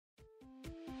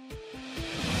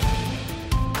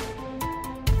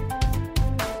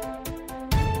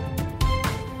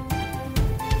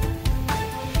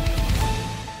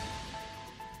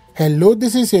Hello,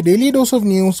 this is your daily dose of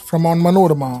news from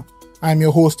Onmanorama. I'm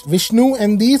your host Vishnu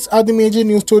and these are the major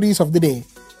news stories of the day.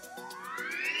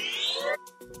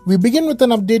 We begin with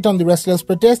an update on the wrestlers'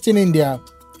 protest in India.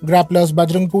 Grapplers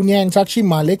Bajrang Punia and Sakshi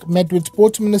Malik met with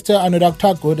Sports Minister Anurag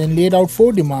Thakur and laid out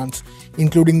 4 demands,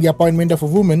 including the appointment of a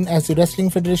woman as the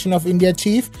Wrestling Federation of India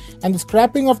chief and the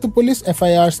scrapping of the police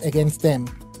FIRs against them.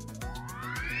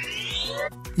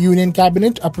 Union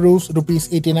Cabinet approves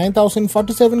Rs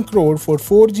 89,047 crore for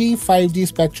 4G, 5G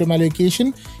spectrum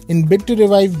allocation in bid to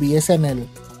revive BSNL.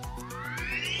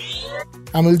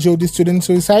 Amal Jyothi student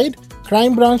suicide,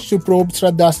 crime branch to probe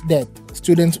Shraddha's death,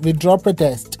 students withdraw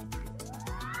protest.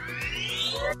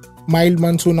 Mild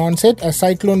monsoon onset as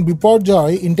cyclone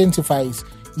Biparjoy intensifies,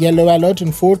 yellow alert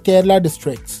in 4 Kerala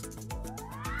districts.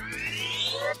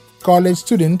 College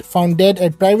student found dead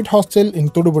at private hostel in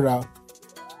Todupuzha.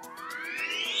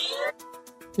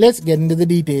 Let's get into the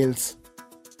details.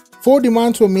 4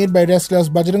 demands were made by wrestlers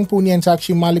Bajrang Punia and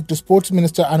Sakshi Malik to Sports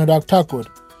Minister Anurag Thakur.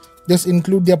 This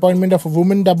include the appointment of a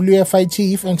woman WFI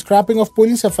chief and scrapping of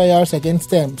police FIRs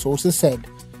against them, sources said.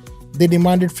 They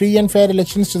demanded free and fair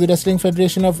elections to the Wrestling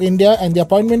Federation of India and the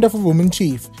appointment of a woman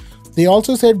chief. They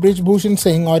also said Brij Bhushan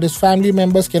Singh or his family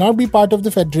members cannot be part of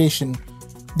the federation.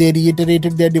 They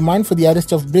reiterated their demand for the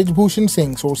arrest of Brij Bhushan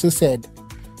Singh, sources said.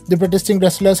 The protesting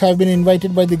wrestlers have been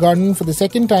invited by the government for the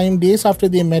second time days after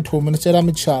they met Home Minister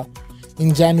Amit Shah.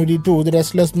 In January too, the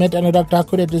wrestlers met Anurag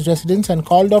Thakur at his residence and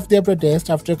called off their protest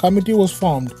after a committee was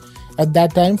formed. At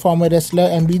that time, former wrestler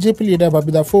and BJP leader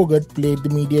Babida Phogat played the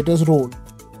mediator's role.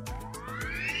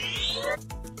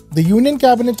 The Union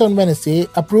Cabinet on Wednesday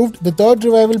approved the third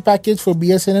revival package for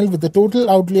BSNL with a total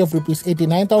outlay of Rs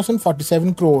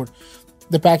 89,047 crore.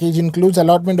 The package includes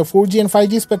allotment of 4G and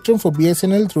 5G spectrum for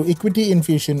BSNL through equity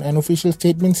infusion, an official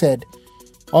statement said.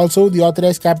 Also, the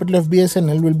authorized capital of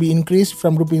BSNL will be increased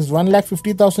from Rs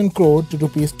 1,50,000 crore to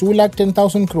Rs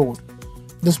 2,10,000 crore.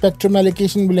 The spectrum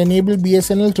allocation will enable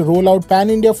BSNL to roll out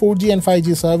pan-India 4G and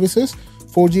 5G services,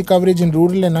 4G coverage in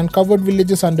rural and uncovered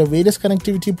villages under various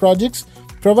connectivity projects,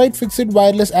 provide fixed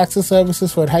wireless access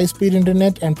services for high-speed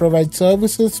internet and provide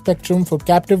services spectrum for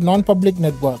captive non-public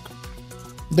network.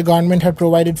 The government had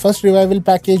provided first revival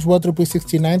package worth Rs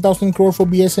 69,000 crore for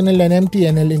BSNL and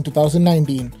MTNL in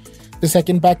 2019. The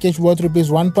second package worth Rs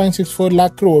 1.64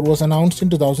 lakh crore was announced in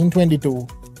 2022.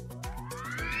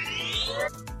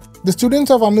 The students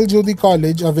of Amal Jyothi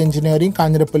College of Engineering,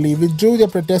 Kanjirapalli withdrew their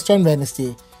protest on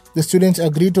Wednesday. The students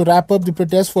agreed to wrap up the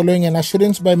protest following an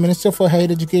assurance by Minister for Higher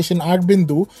Education R.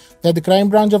 Bindu that the crime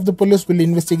branch of the police will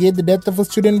investigate the death of a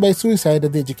student by suicide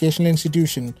at the educational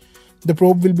institution. The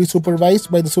probe will be supervised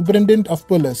by the Superintendent of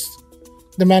Police.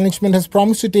 The management has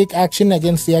promised to take action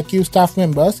against the accused staff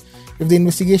members if the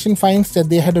investigation finds that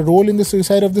they had a role in the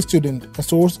suicide of the student, a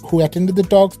source who attended the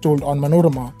talks told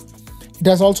Onmanorama. It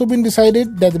has also been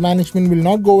decided that the management will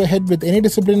not go ahead with any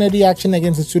disciplinary action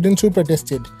against the students who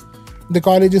protested. The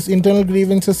college's internal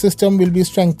grievances system will be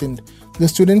strengthened. The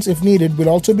students, if needed, will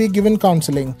also be given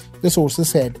counselling, the sources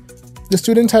said. The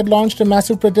students had launched a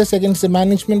massive protest against the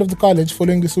management of the college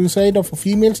following the suicide of a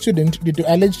female student due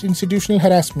to alleged institutional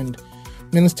harassment.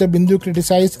 Minister Bindu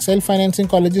criticized self-financing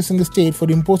colleges in the state for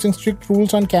imposing strict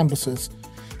rules on campuses.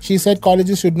 She said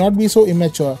colleges should not be so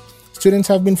immature. Students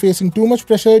have been facing too much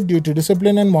pressure due to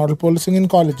discipline and moral policing in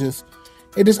colleges.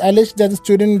 It is alleged that the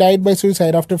student died by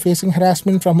suicide after facing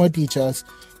harassment from her teachers.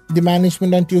 The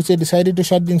management on Tuesday decided to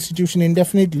shut the institution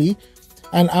indefinitely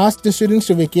and asked the students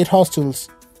to vacate hostels.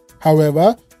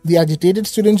 However, the agitated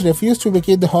students refused to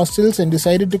vacate the hostels and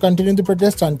decided to continue the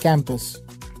protest on campus.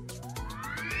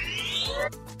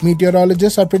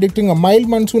 Meteorologists are predicting a mild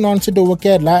monsoon onset over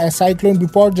Kerala as cyclone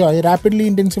Biparjoy rapidly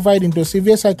intensified into a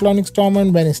severe cyclonic storm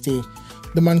on Wednesday.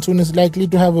 The monsoon is likely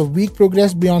to have a weak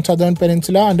progress beyond southern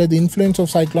peninsula under the influence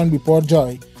of cyclone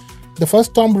Biparjoy, the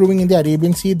first storm brewing in the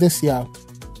Arabian Sea this year.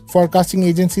 Forecasting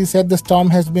agencies said the storm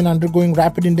has been undergoing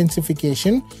rapid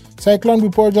intensification. Cyclone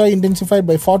Biparjoy intensified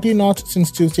by 40 knots since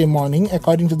Tuesday morning,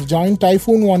 according to the Joint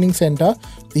Typhoon Warning Center,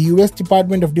 the US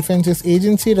Department of Defense's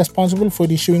agency responsible for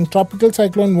issuing tropical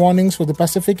cyclone warnings for the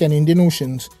Pacific and Indian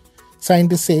Oceans.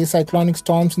 Scientists say cyclonic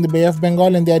storms in the Bay of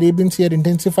Bengal and the Arabian Sea are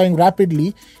intensifying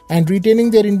rapidly and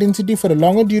retaining their intensity for a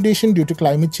longer duration due to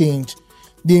climate change.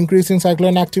 The increase in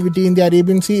cyclone activity in the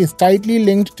Arabian Sea is tightly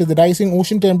linked to the rising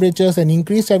ocean temperatures and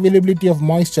increased availability of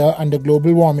moisture under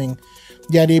global warming.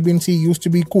 The Arabian Sea used to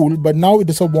be cool, but now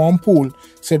it is a warm pool,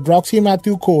 said Roxy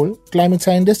Matthew Cole, climate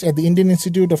scientist at the Indian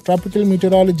Institute of Tropical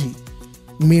Meteorology.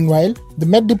 Meanwhile, the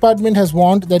Met Department has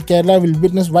warned that Kerala will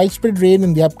witness widespread rain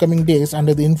in the upcoming days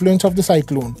under the influence of the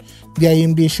cyclone. The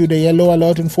IMD issued a yellow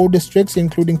alert in 4 districts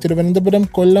including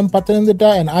Thiruvananthapuram, Kollam,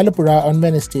 Pathanamthitta and Alappuzha on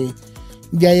Wednesday.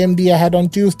 The IMD ahead on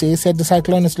Tuesday said the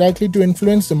cyclone is likely to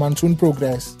influence the monsoon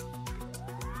progress.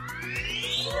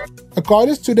 A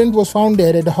college student was found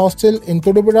dead at a hostel in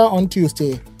Thodupuzha on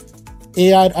Tuesday.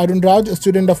 A.R. Arun Raj, a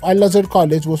student of Al-Azhar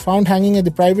College, was found hanging at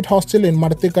the private hostel in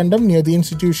Maratthikandam near the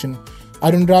institution.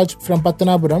 Arun Raj from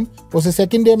Pattanapuram was a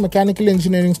second-year mechanical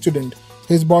engineering student.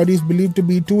 His body is believed to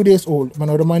be 2 days old,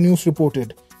 Onmanorama News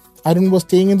reported. Arun was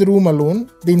staying in the room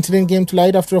alone. The incident came to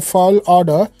light after a foul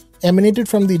odor emanated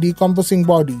from the decomposing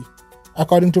body.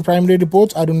 According to primary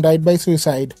reports, Arun died by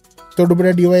suicide.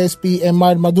 Thodupuzha DYSP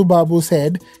M.R. Madhu Babu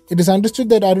said, "It is understood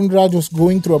that Arun Raj was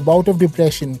going through a bout of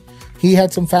depression. He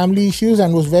had some family issues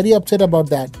and was very upset about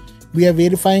that. We are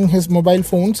verifying his mobile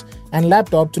phones and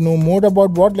laptop to know more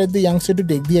about what led the youngster to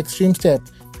take the extreme step.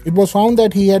 It was found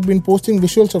that he had been posting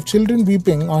visuals of children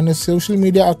weeping on his social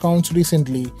media accounts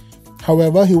recently.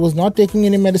 However, he was not taking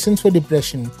any medicines for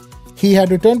depression. He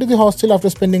had returned to the hostel after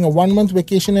spending a 1-month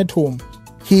vacation at home.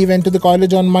 He went to the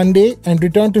college on Monday and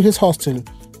returned to his hostel.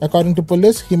 According to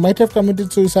police, he might have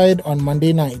committed suicide on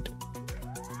Monday night."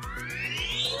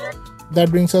 That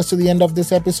brings us to the end of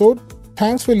this episode.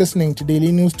 Thanks for listening to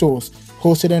Daily News Toast,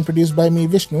 hosted and produced by me,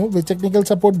 Vishnu, with technical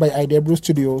support by Idea Brew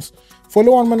Studios.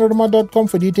 Follow onmanorama.com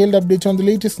for detailed updates on the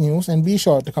latest news and be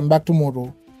sure to come back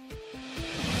tomorrow.